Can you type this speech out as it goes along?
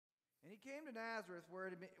And he came to Nazareth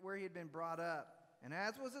where he had been brought up. And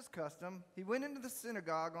as was his custom, he went into the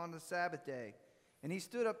synagogue on the Sabbath day, and he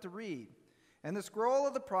stood up to read. And the scroll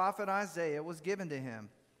of the prophet Isaiah was given to him.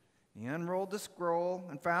 He unrolled the scroll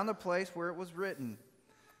and found the place where it was written,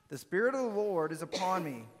 "The Spirit of the Lord is upon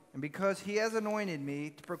me, and because he has anointed me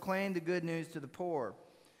to proclaim the good news to the poor.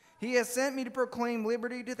 He has sent me to proclaim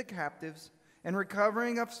liberty to the captives and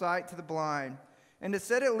recovering of sight to the blind, and to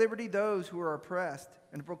set at liberty those who are oppressed,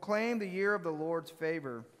 and to proclaim the year of the Lord's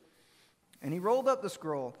favor." And he rolled up the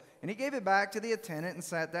scroll, and he gave it back to the attendant and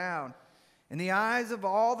sat down. And the eyes of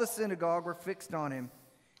all the synagogue were fixed on him.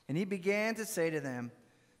 And he began to say to them,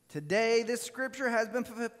 "Today this scripture has been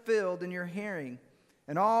fulfilled in your hearing."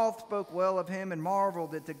 And all spoke well of him and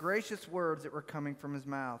marveled at the gracious words that were coming from his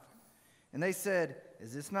mouth. And they said,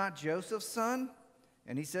 "Is this not Joseph's son?"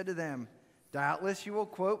 And he said to them, "Doubtless you will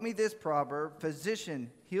quote me this proverb,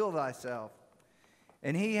 'Physician, heal thyself.'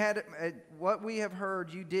 And he had what we have heard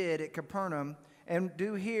you did at Capernaum, and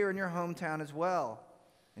do here in your hometown as well."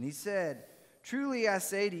 And he said, "Truly I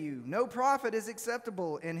say to you, no prophet is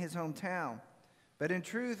acceptable in his hometown. But in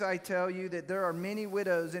truth I tell you that there are many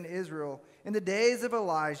widows in Israel in the days of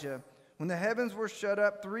Elijah, when the heavens were shut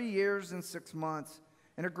up 3 years and 6 months,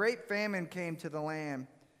 and a great famine came to the land.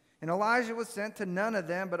 And Elijah was sent to none of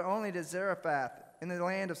them, but only to Zarephath in the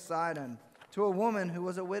land of Sidon, to a woman who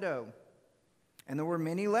was a widow. And there were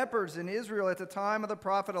many lepers in Israel at the time of the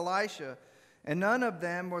prophet Elisha, and none of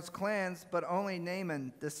them was cleansed, but only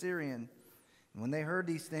Naaman the Syrian. And when they heard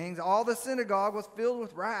these things, all the synagogue was filled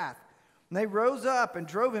with wrath. And they rose up and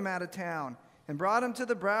drove him out of town, and brought him to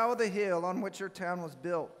the brow of the hill on which their town was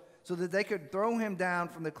built, so that they could throw him down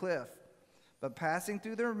from the cliff. But passing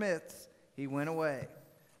through their midst, he went away.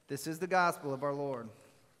 This is the gospel of our Lord.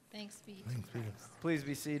 Thanks be to Thanks be to Christ. Please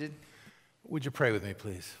be seated. Would you pray with me,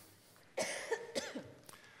 please?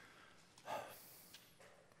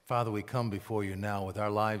 Father, we come before you now with our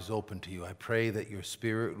lives open to you. I pray that your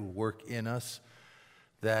Spirit would work in us,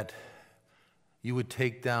 that you would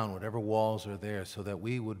take down whatever walls are there, so that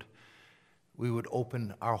we would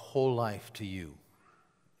open our whole life to you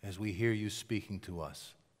as we hear you speaking to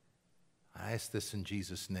us. I ask this in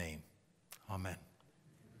Jesus' name. Amen.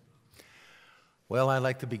 Well, I'd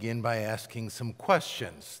like to begin by asking some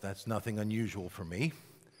questions. That's nothing unusual for me.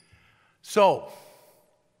 So,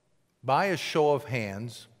 by a show of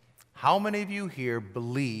hands, how many of you here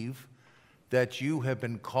believe that you have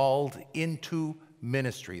been called into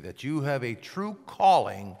ministry, that you have a true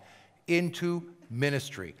calling into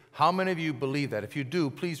ministry? How many of you believe that? If you do,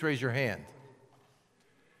 please raise your hand.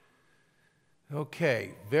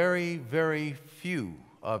 Okay, very, very few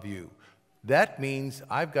of you. That means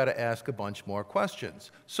I've got to ask a bunch more questions.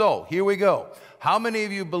 So, here we go. How many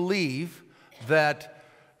of you believe that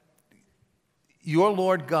your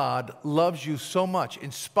Lord God loves you so much,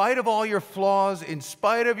 in spite of all your flaws, in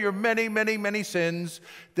spite of your many, many, many sins,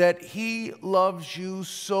 that he loves you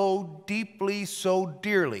so deeply, so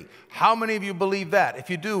dearly? How many of you believe that? If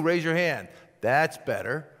you do, raise your hand. That's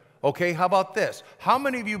better. Okay, how about this? How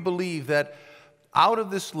many of you believe that out of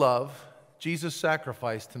this love, Jesus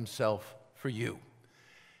sacrificed himself for you?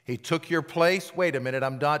 He took your place. Wait a minute,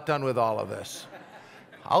 I'm not done with all of this.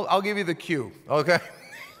 I'll give you the cue, okay?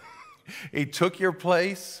 He took your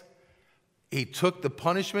place. He took the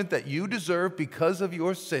punishment that you deserve because of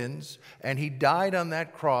your sins, and he died on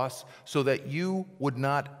that cross so that you would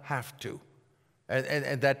not have to,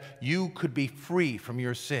 and that you could be free from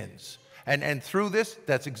your sins. And through this,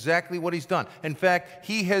 that's exactly what he's done. In fact,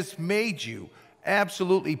 he has made you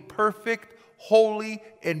absolutely perfect, holy,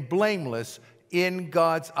 and blameless in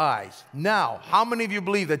God's eyes. Now, how many of you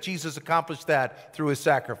believe that Jesus accomplished that through his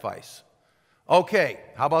sacrifice? Okay,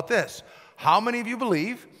 how about this? How many of you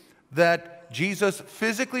believe that Jesus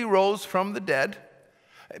physically rose from the dead,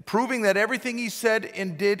 proving that everything he said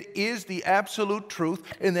and did is the absolute truth,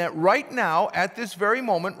 and that right now, at this very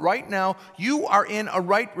moment, right now, you are in a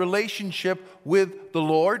right relationship with the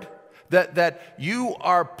Lord? That you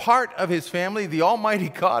are part of his family. The Almighty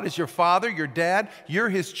God is your father, your dad. You're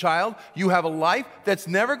his child. You have a life that's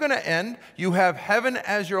never going to end. You have heaven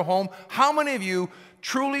as your home. How many of you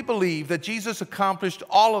truly believe that Jesus accomplished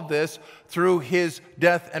all of this through his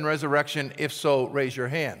death and resurrection? If so, raise your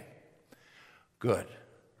hand. Good.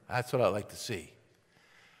 That's what I'd like to see.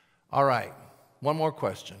 All right. One more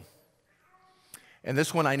question. And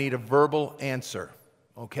this one I need a verbal answer.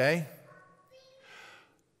 Okay?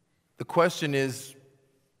 The question is,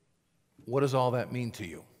 what does all that mean to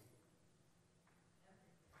you?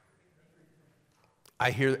 I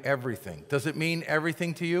hear everything. Does it mean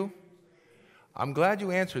everything to you? I'm glad you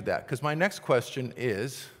answered that, because my next question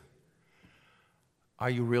is, Are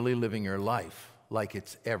you really living your life like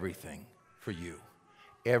it's everything for you?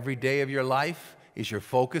 Every day of your life, is your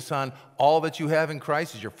focus on all that you have in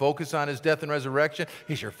Christ? Is your focus on his death and resurrection?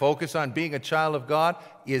 Is your focus on being a child of God?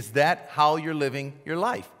 Is that how you're living your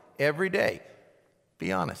life every day?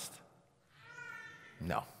 Be honest.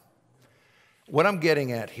 No. What I'm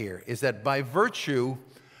getting at here is that by virtue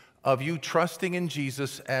of you trusting in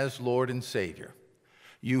Jesus as Lord and Savior,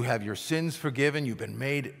 you have your sins forgiven. You've been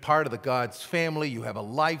made part of the God's family. You have a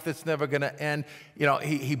life that's never going to end. You know,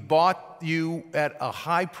 he bought you at a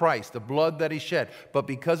high price, the blood that he shed. But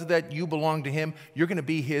because of that, you belong to him. You're going to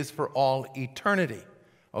be his for all eternity.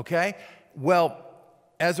 Okay? Well,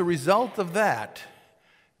 as a result of that,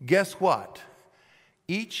 guess what?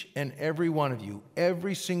 Each and every one of you,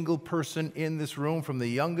 every single person in this room, from the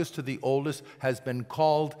youngest to the oldest, has been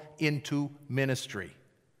called into ministry.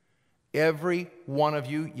 Every one of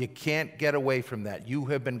you, you can't get away from that. You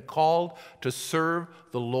have been called to serve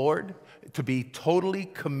the Lord, to be totally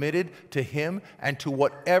committed to him and to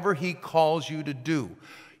whatever he calls you to do.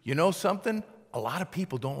 You know something? A lot of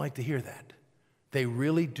people don't like to hear that. They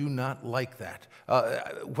really do not like that.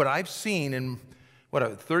 What I've seen in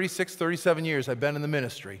 36, 37 years I've been in the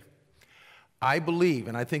ministry, I believe,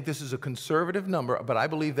 and I think this is a conservative number, but I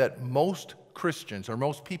believe that most Christians, or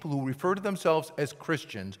most people who refer to themselves as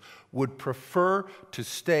Christians, would prefer to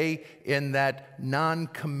stay in that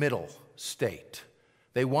non-committal state.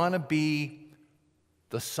 They want to be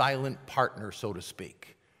the silent partner, so to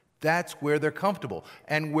speak. That's where they're comfortable.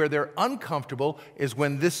 And where they're uncomfortable is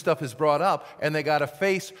when this stuff is brought up and they got to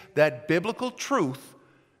face that biblical truth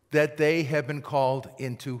that they have been called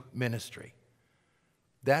into ministry.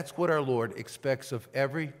 That's what our Lord expects of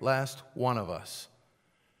every last one of us.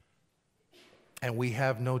 And we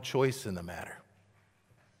have no choice in the matter.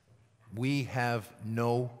 We have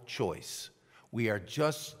no choice. We are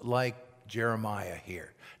just like Jeremiah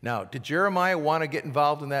here. Now, did Jeremiah want to get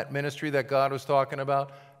involved in that ministry that God was talking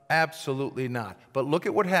about? Absolutely not. But look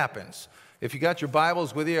at what happens. If you got your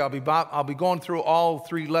Bibles with you, I'll be going through all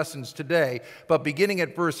 3 lessons today. But beginning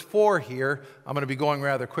at verse 4 here, I'm going to be going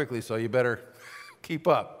rather quickly, so you better keep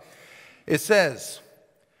up. It says,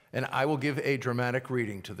 and I will give a dramatic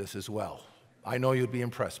reading to this as well. I know you'd be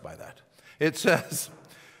impressed by that. It says,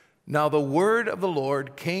 "Now the word of the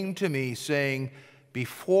Lord came to me, saying,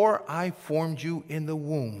 before I formed you in the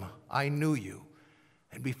womb, I knew you.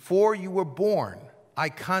 And before you were born, I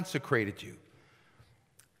consecrated you.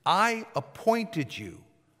 I appointed you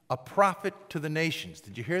a prophet to the nations."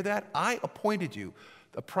 Did you hear that? I appointed you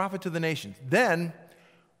a prophet to the nations. Then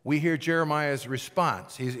we hear Jeremiah's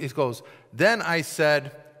response. He goes, "Then I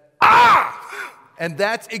said, ah!" And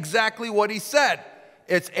that's exactly what he said.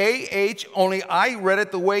 It's A-H, only I read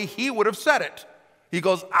it the way he would have said it. He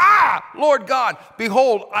goes, "Ah, Lord God,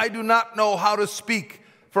 behold, I do not know how to speak,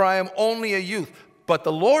 for I am only a youth." But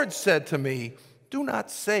the Lord said to me, "Do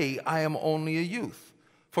not say I am only a youth.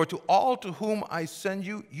 For to all to whom I send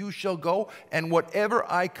you, you shall go, and whatever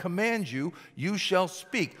I command you, you shall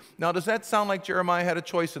speak." Now, does that sound like Jeremiah had a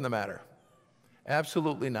choice in the matter?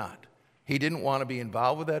 Absolutely not. He didn't want to be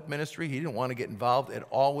involved with that ministry. He didn't want to get involved at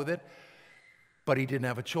all with it. But he didn't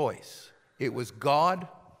have a choice. It was God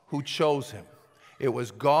who chose him. It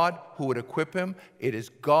was God who would equip him. It is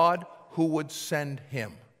God who would send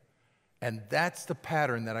him. And that's the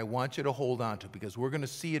pattern that I want you to hold on to, because we're going to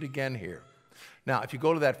see it again here. Now, if you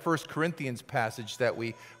go to that 1 Corinthians passage that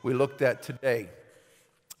we looked at today,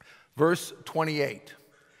 verse 28,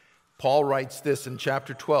 Paul writes this in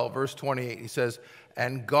chapter 12, verse 28. He says,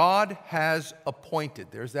 "And God has appointed,"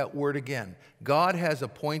 there's that word again, "God has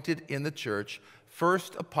appointed in the church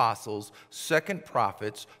first apostles, second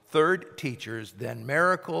prophets, third teachers, then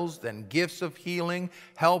miracles, then gifts of healing,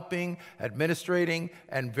 helping, administrating,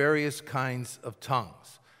 and various kinds of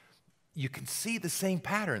tongues." You can see the same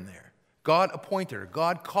pattern there. God appointed her,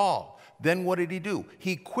 God called. Then what did he do?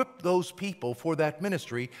 He equipped those people for that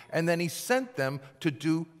ministry, and then he sent them to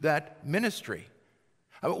do that ministry.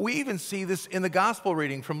 We even see this in the gospel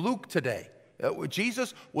reading from Luke today.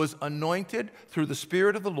 Jesus was anointed through the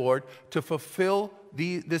Spirit of the Lord to fulfill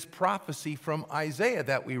this prophecy from Isaiah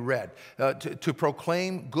that we read, to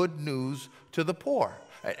proclaim good news to the poor.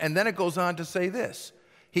 And then it goes on to say this: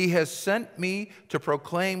 "He has sent me to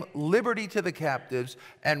proclaim liberty to the captives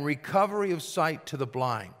and recovery of sight to the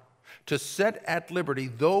blind, to set at liberty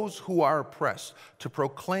those who are oppressed, to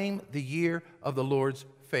proclaim the year of the Lord's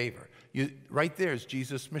favor." Right there is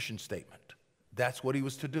Jesus' mission statement. That's what he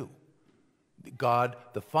was to do. God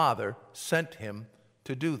the Father sent him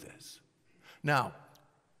to do this. Now,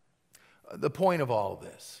 the point of all of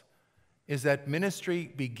this is that ministry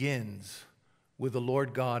begins with the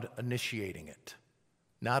Lord God initiating it.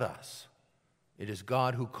 not us. It is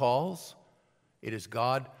God who calls. It is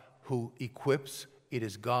God who equips. It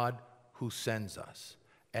is God who sends us.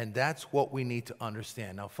 And that's what we need to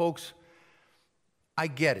understand. Now, folks, I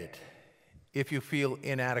get it if you feel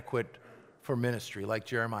inadequate for ministry like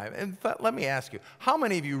Jeremiah. In fact, let me ask you, how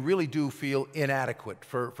many of you really do feel inadequate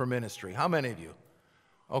for ministry? How many of you?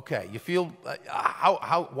 Okay, you feel,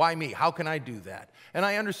 why me? How can I do that? And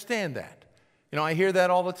I understand that. You know, I hear that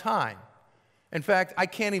all the time. In fact, I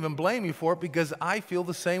can't even blame you for it because I feel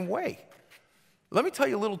the same way. Let me tell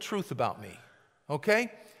you a little truth about me, okay?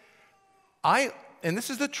 And this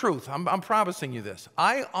is the truth, I'm promising you this.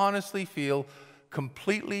 I honestly feel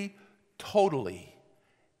completely, totally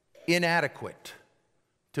inadequate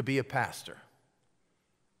to be a pastor.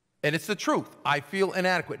 And it's the truth. I feel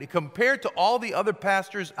inadequate. Compared to all the other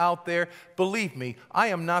pastors out there, believe me, I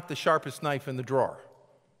am not the sharpest knife in the drawer,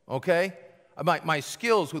 okay? My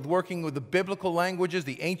skills with working with the biblical languages,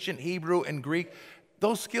 the ancient Hebrew and Greek,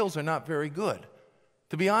 those skills are not very good.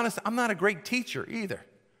 To be honest, I'm not a great teacher either.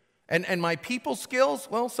 And my people skills,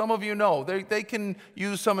 well, some of you know, they can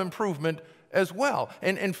use some improvement as well.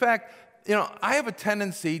 And in fact, you know, I have a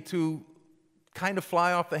tendency to kind of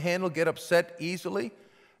fly off the handle, get upset easily,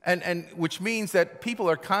 and which means that people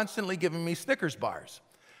are constantly giving me Snickers bars.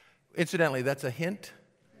 Incidentally, that's a hint.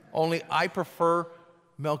 Only I prefer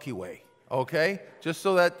Milky Way, okay? Just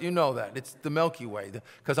so that you know that. It's the Milky Way,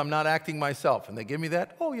 because I'm not acting myself. And they give me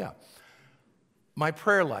that? Oh, yeah. My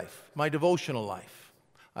prayer life, my devotional life.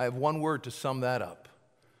 I have one word to sum that up.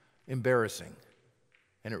 Embarrassing.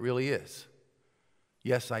 And it really is.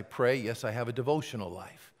 Yes, I pray. Yes, I have a devotional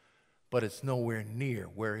life. But it's nowhere near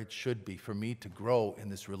where it should be for me to grow in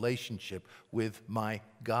this relationship with my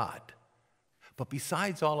God. But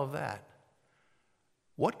besides all of that,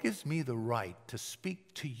 what gives me the right to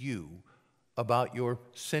speak to you about your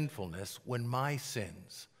sinfulness when my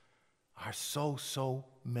sins are so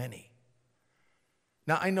many?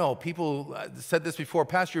 Now, I know people said this before,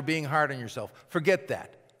 Pastor, you're being hard on yourself. Forget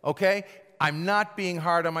that, okay? I'm not being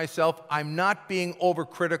hard on myself. I'm not being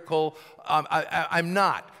overcritical. I'm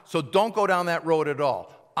not. So don't go down that road at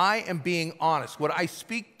all. I am being honest. What I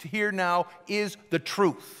speak here now is the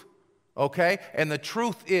truth, okay? And the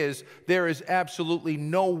truth is there is absolutely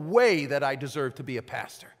no way that I deserve to be a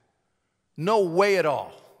pastor. No way at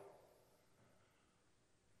all.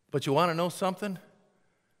 But you want to know something?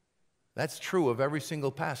 That's true of every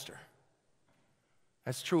single pastor.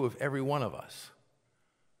 That's true of every one of us.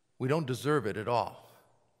 We don't deserve it at all.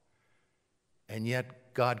 And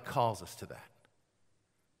yet, God calls us to that.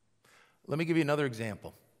 Let me give you another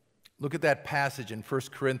example. Look at that passage in 1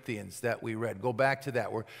 Corinthians that we read. Go back to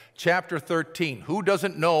that. We're chapter 13. Who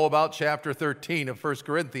doesn't know about chapter 13 of 1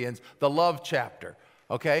 Corinthians, the love chapter?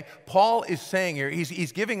 Okay? Paul is saying here,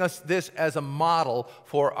 he's giving us this as a model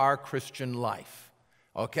for our Christian life.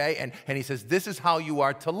 Okay? And he says, this is how you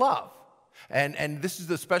are to love. And this is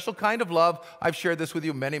the special kind of love. I've shared this with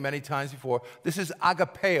you many times before. This is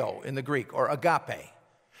agapeo in the Greek, or agape.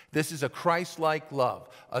 This is a Christ-like love,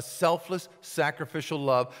 a selfless, sacrificial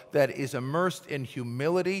love that is immersed in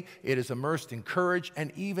humility, it is immersed in courage,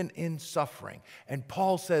 and even in suffering. And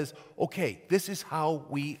Paul says, okay, this is how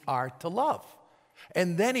we are to love.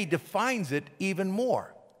 And then he defines it even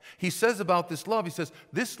more. He says about this love, he says,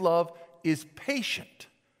 this love is patient.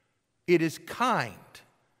 It is kind.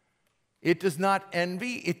 It does not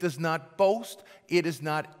envy. It does not boast. It is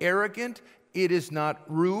not arrogant. It is not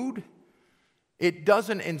rude. It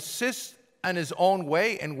doesn't insist on his own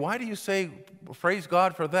way. And why do you say, praise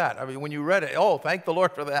God for that? I mean, when you read it, oh, thank the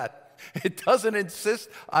Lord for that. It doesn't insist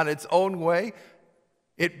on its own way.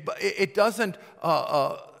 It doesn't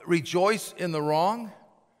rejoice in the wrong.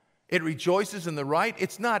 It rejoices in the right.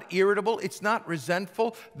 It's not irritable. It's not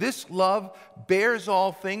resentful. This love bears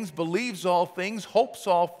all things, believes all things, hopes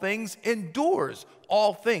all things, endures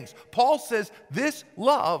all things. Paul says this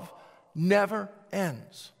love never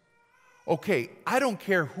ends. Okay, I don't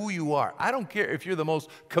care who you are. I don't care if you're the most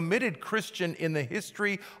committed Christian in the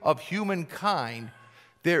history of humankind.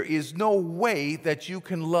 There is no way that you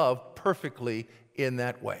can love perfectly in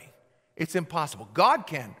that way. It's impossible. God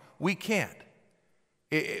can. We can't.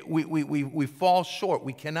 We fall short.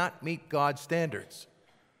 We cannot meet God's standards.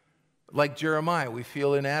 Like Jeremiah, we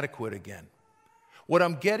feel inadequate again. What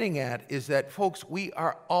I'm getting at is that, folks, we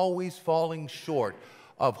are always falling short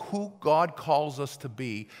of who God calls us to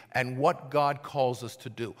be and what God calls us to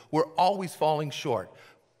do. We're always falling short.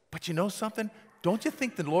 But you know something? Don't you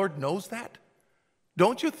think the Lord knows that?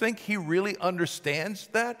 Don't you think he really understands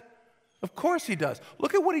that? Of course he does.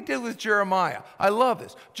 Look at what he did with Jeremiah. I love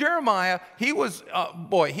this. Jeremiah, he was,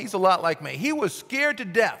 he's a lot like me. He was scared to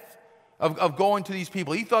death of going to these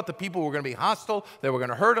people. He thought the people were going to be hostile. They were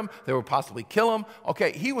going to hurt him. They would possibly kill him.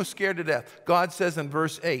 Okay, he was scared to death. God says in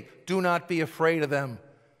verse 8, do not be afraid of them,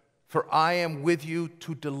 for I am with you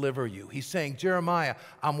to deliver you. He's saying, Jeremiah,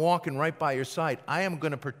 I'm walking right by your side. I am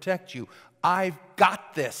going to protect you. I've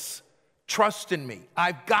got this. Trust in me.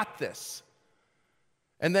 I've got this.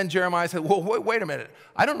 And then Jeremiah said, well, wait a minute.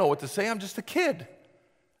 I don't know what to say. I'm just a kid.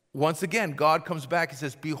 Once again, God comes back and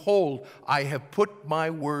says, behold, I have put my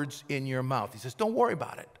words in your mouth. He says, don't worry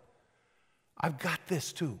about it. I've got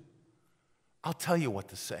this too. I'll tell you what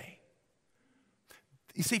to say.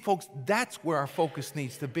 You see, folks, that's where our focus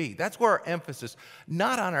needs to be. That's where our emphasis,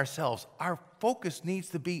 not on ourselves. Our focus needs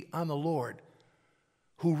to be on the Lord,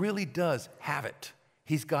 who really does have it.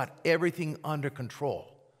 He's got everything under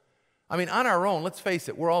control. I mean, on our own, let's face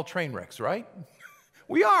it, we're all train wrecks, right?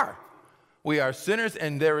 We are. We are sinners,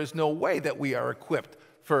 and there is no way that we are equipped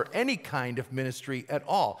for any kind of ministry at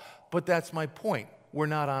all. But that's my point. We're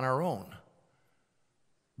not on our own.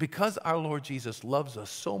 Because our Lord Jesus loves us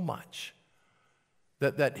so much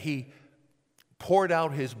that he poured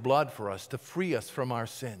out his blood for us to free us from our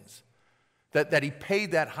sins, that he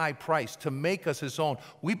paid that high price to make us his own.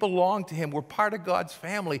 We belong to him. We're part of God's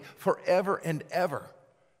family forever and ever.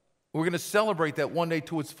 We're going to celebrate that one day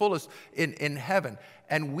to its fullest in heaven,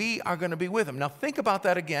 and we are going to be with him. Now think about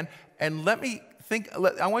that again, and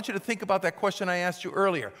I want you to think about that question I asked you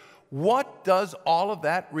earlier. What does all of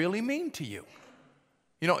that really mean to you?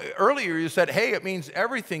 You know, earlier you said, hey, it means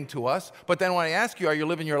everything to us, but then when I ask you, are you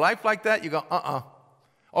living your life like that? You go,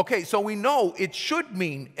 Okay, so we know it should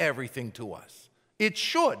mean everything to us. It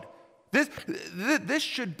should. This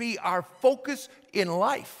should be our focus in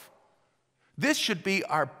life. This should be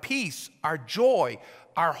our peace, our joy,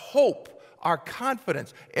 our hope, our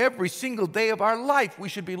confidence. Every single day of our life, we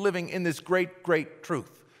should be living in this great, great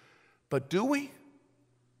truth. But do we?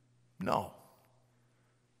 No.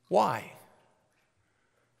 Why?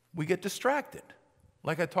 We get distracted,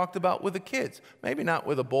 like I talked about with the kids. Maybe not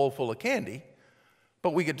with a bowl full of candy,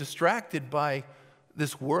 but we get distracted by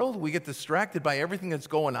this world. We get distracted by everything that's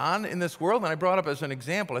going on in this world. And I brought up as an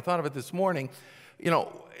example, I thought of it this morning,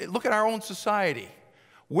 look at our own society.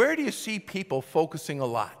 Where do you see people focusing a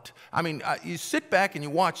lot? I mean, you sit back and you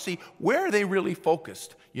watch, see, where are they really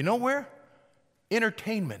focused? You know where?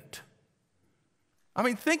 Entertainment. I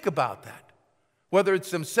mean, think about that. Whether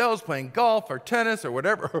it's themselves playing golf or tennis or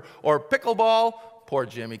whatever, or pickleball. Poor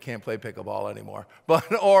Jimmy can't play pickleball anymore. But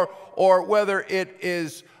or whether it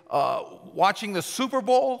is watching the Super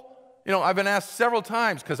Bowl. You know, I've been asked several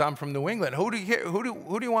times, because I'm from New England, who do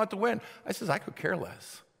you want to win? I says, I could care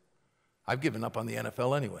less. I've given up on the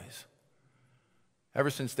NFL anyways. Ever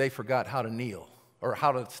since they forgot how to kneel, or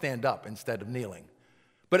how to stand up instead of kneeling.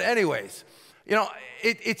 But anyways,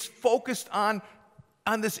 it's focused on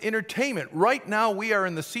this entertainment. Right now, we are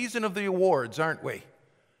in the season of the awards, aren't we?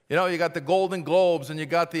 You got the Golden Globes and you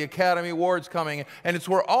got the Academy Awards coming, and it's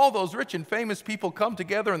where all those rich and famous people come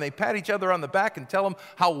together and they pat each other on the back and tell them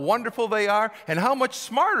how wonderful they are and how much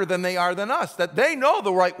smarter than they are than us, that they know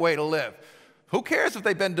the right way to live. Who cares if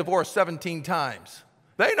they've been divorced 17 times?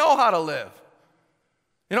 They know how to live.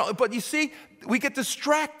 But you see, we get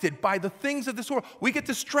distracted by the things of this world. We get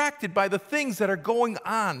distracted by the things that are going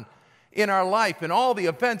on in our life and all the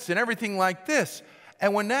events and everything like this.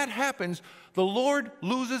 And when that happens, the Lord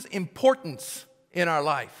loses importance in our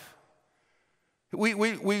life. We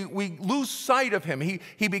lose sight of him.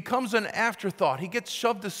 He becomes an afterthought. He gets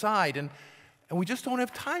shoved aside, and we just don't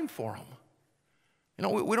have time for him.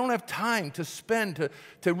 We don't have time to spend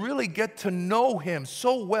to really get to know him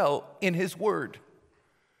so well in his word.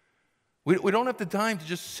 We don't have the time to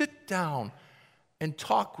just sit down and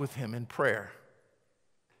talk with him in prayer.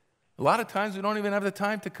 A lot of times we don't even have the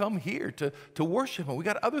time to come here to worship him. We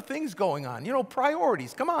got other things going on.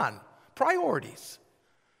 Priorities. Come on. Priorities.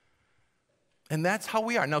 And that's how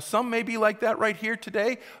we are. Now, some may be like that right here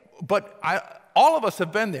today, but all of us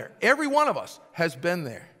have been there. Every one of us has been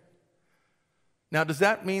there. Now, does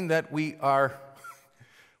that mean that we are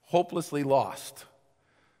hopelessly lost?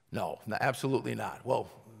 No, absolutely not. Well,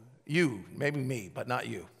 you, maybe me, but not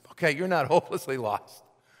you. Okay, you're not hopelessly lost.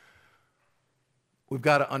 We've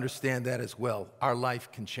got to understand that as well. Our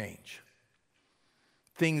life can change.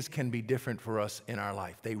 Things can be different for us in our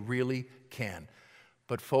life. They really can.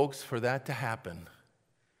 But folks, for that to happen,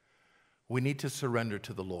 we need to surrender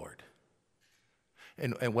to the Lord.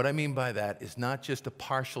 And what I mean by that is not just a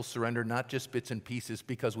partial surrender, not just bits and pieces,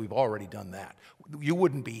 because we've already done that. You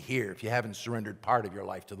wouldn't be here if you haven't surrendered part of your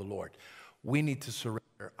life to the Lord. We need to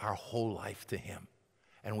surrender our whole life to him.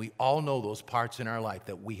 And we all know those parts in our life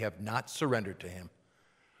that we have not surrendered to him.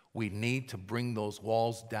 We need to bring those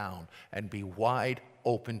walls down and be wide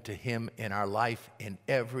open to him in our life, in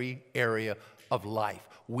every area of life.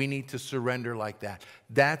 We need to surrender like that.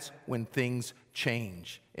 That's when things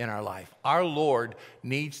change in our life. Our Lord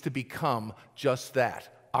needs to become just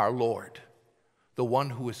that, our Lord. The one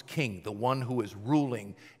who is king, the one who is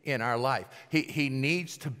ruling in our life. He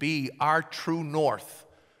needs to be our true north,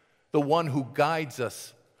 the one who guides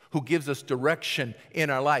us, who gives us direction in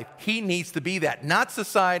our life. He needs to be that, not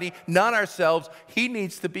society, not ourselves. He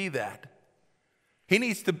needs to be that. He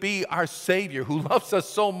needs to be our Savior who loves us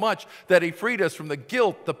so much that he freed us from the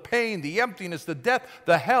guilt, the pain, the emptiness, the death,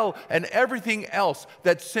 the hell, and everything else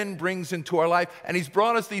that sin brings into our life. And he's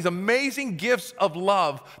brought us these amazing gifts of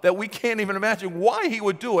love that we can't even imagine why he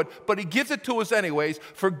would do it, but he gives it to us anyways.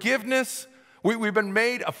 Forgiveness. We've been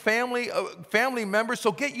made a family members,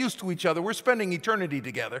 so get used to each other. We're spending eternity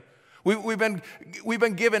together. We've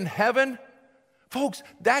been given heaven. Folks,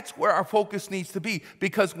 that's where our focus needs to be,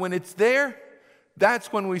 because when it's there,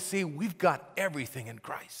 that's when we see we've got everything in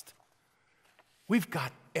Christ. We've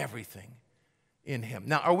got everything in him.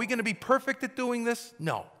 Now, are we going to be perfect at doing this?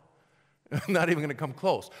 No. Not even going to come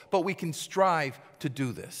close. But we can strive to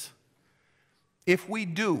do this. If we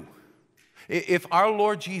do, if our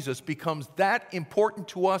Lord Jesus becomes that important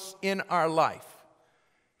to us in our life,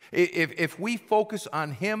 if we focus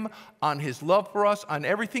on him, on his love for us, on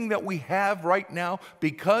everything that we have right now,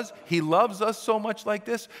 because he loves us so much like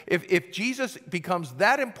this, if Jesus becomes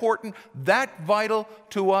that important, that vital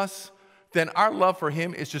to us, then our love for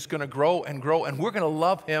him is just going to grow and grow, and we're going to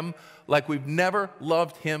love him like we've never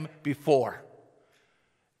loved him before.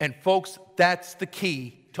 And folks, that's the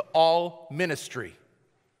key to all ministry.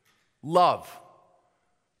 Love.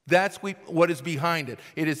 That's what is behind it.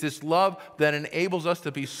 It is this love that enables us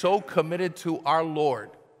to be so committed to our Lord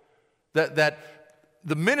that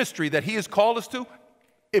the ministry that he has called us to,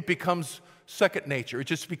 it becomes second nature. It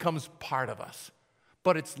just becomes part of us.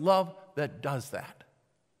 But it's love that does that.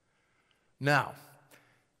 Now,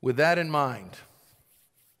 with that in mind,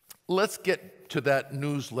 let's get to that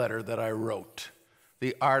newsletter that I wrote,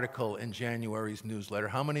 the article in January's newsletter.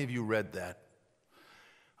 How many of you read that?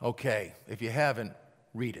 Okay, if you haven't,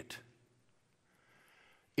 read it.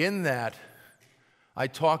 In that, I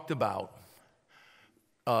talked about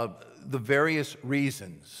the various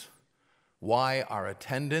reasons why our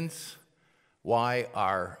attendance, why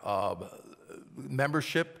our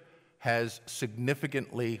membership has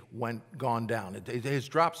significantly gone down. It has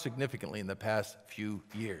dropped significantly in the past few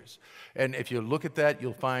years. And if you look at that,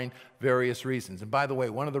 you'll find various reasons. And by the way,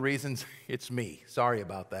 one of the reasons, it's me. Sorry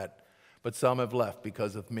about that. But some have left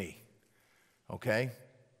because of me. Okay?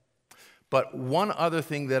 But one other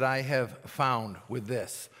thing that I have found with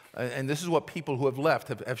this, and this is what people who have left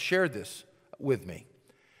have shared this with me,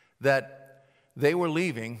 that they were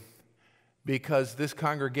leaving because this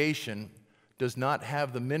congregation does not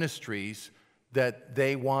have the ministries that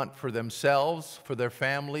they want for themselves, for their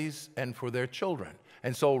families, and for their children.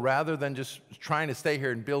 And so rather than just trying to stay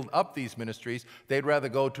here and build up these ministries, they'd rather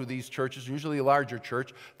go to these churches, usually a larger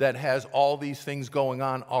church, that has all these things going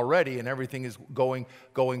on already and everything is going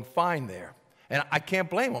fine there. And I can't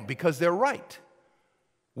blame them because they're right.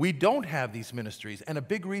 We don't have these ministries. And a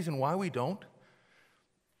big reason why we don't,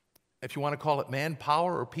 if you want to call it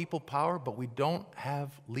manpower or people power, but we don't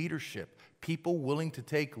have leadership, people willing to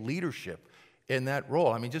take leadership in that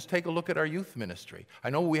role. I mean, just take a look at our youth ministry. I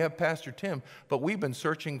know we have Pastor Tim, but we've been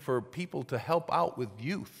searching for people to help out with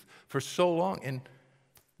youth for so long, and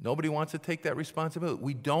nobody wants to take that responsibility.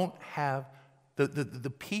 We don't have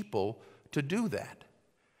the people to do that.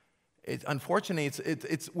 Unfortunately,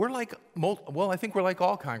 we're like, I think we're like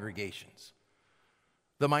all congregations.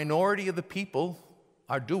 The minority of the people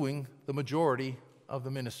are doing the majority of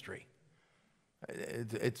the ministry.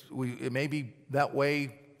 It may be that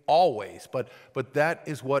way always, but that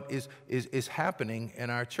is what is happening in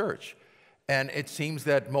our church. And it seems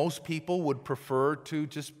that most people would prefer to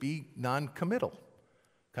just be non-committal,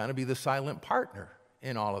 kind of be the silent partner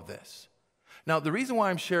in all of this. Now, the reason why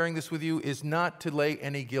I'm sharing this with you is not to lay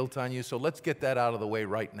any guilt on you, so let's get that out of the way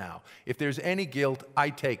right now. If there's any guilt, I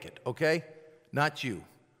take it, okay? Not you.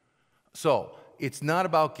 So, it's not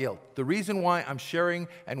about guilt. The reason why I'm sharing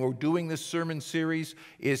and we're doing this sermon series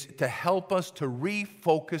is to help us to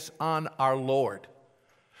refocus on our Lord,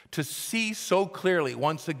 to see so clearly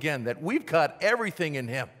once again that we've got everything in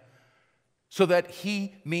him so that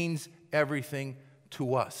he means everything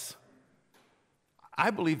to us. I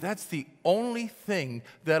believe that's the only thing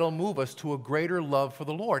that'll move us to a greater love for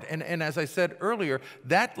the Lord. And as I said earlier,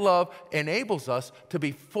 that love enables us to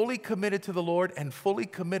be fully committed to the Lord and fully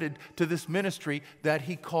committed to this ministry that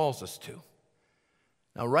he calls us to.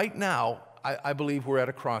 Now, right now, I believe we're at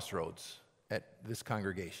a crossroads at this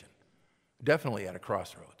congregation. Definitely at a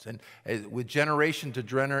crossroads. And with generation to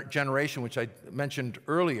generation, which I mentioned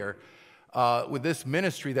earlier, with this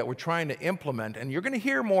ministry that we're trying to implement, and you're going to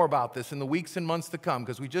hear more about this in the weeks and months to come,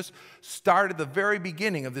 because we just started the very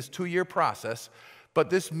beginning of this 2-year process. But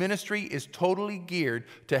this ministry is totally geared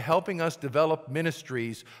to helping us develop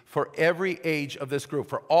ministries for every age of this group,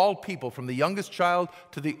 for all people, from the youngest child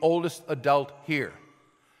to the oldest adult here.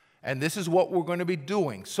 And this is what we're going to be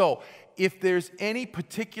doing. So if there's any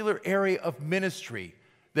particular area of ministry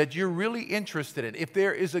that you're really interested in, if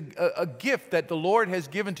there is a gift that the Lord has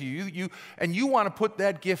given to you, and you want to put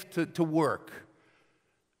that gift to work,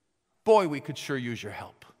 boy, we could sure use your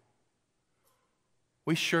help.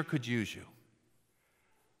 We sure could use you.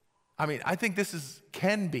 I mean, I think this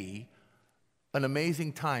can be an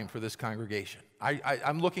amazing time for this congregation.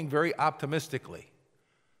 I'm looking very optimistically,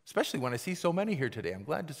 especially when I see so many here today. I'm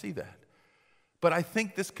glad to see that. But I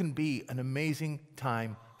think this can be an amazing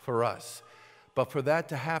time for us. But for that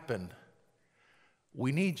to happen,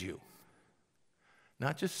 we need you.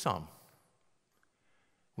 Not just some.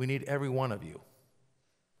 We need every one of you.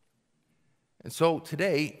 And so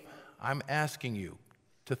today, I'm asking you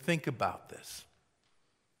to think about this.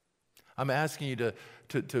 I'm asking you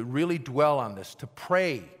to really dwell on this, to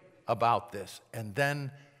pray about this, and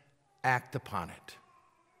then act upon it.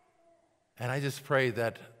 And I just pray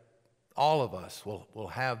that all of us will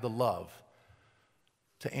have the love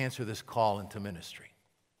to answer this call into ministry.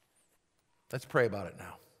 Let's pray about it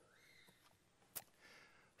now.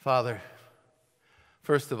 Father,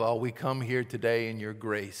 first of all, we come here today in your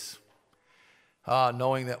grace,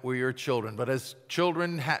 knowing that we're your children. But as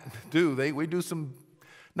children do, we do some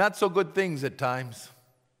not so good things at times.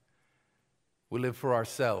 We live for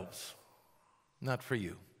ourselves, not for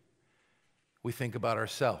you. We think about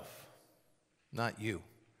ourselves, not you.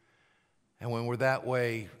 And when we're that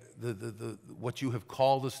way, what you have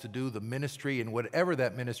called us to do, the ministry, and whatever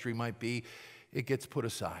that ministry might be, it gets put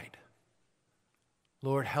aside.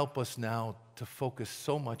 Lord, help us now to focus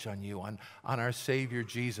so much on you, on our Savior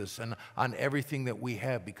Jesus, and on everything that we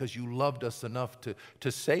have, because you loved us enough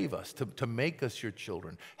to save us, to make us your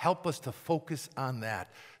children. Help us to focus on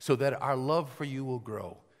that so that our love for you will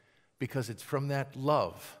grow, because it's from that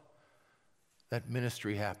love that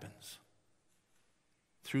ministry happens.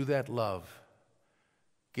 Through that love,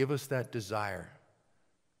 give us that desire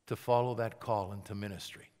to follow that call into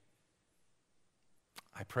ministry.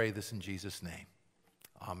 I pray this in Jesus' name.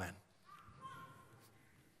 Amen.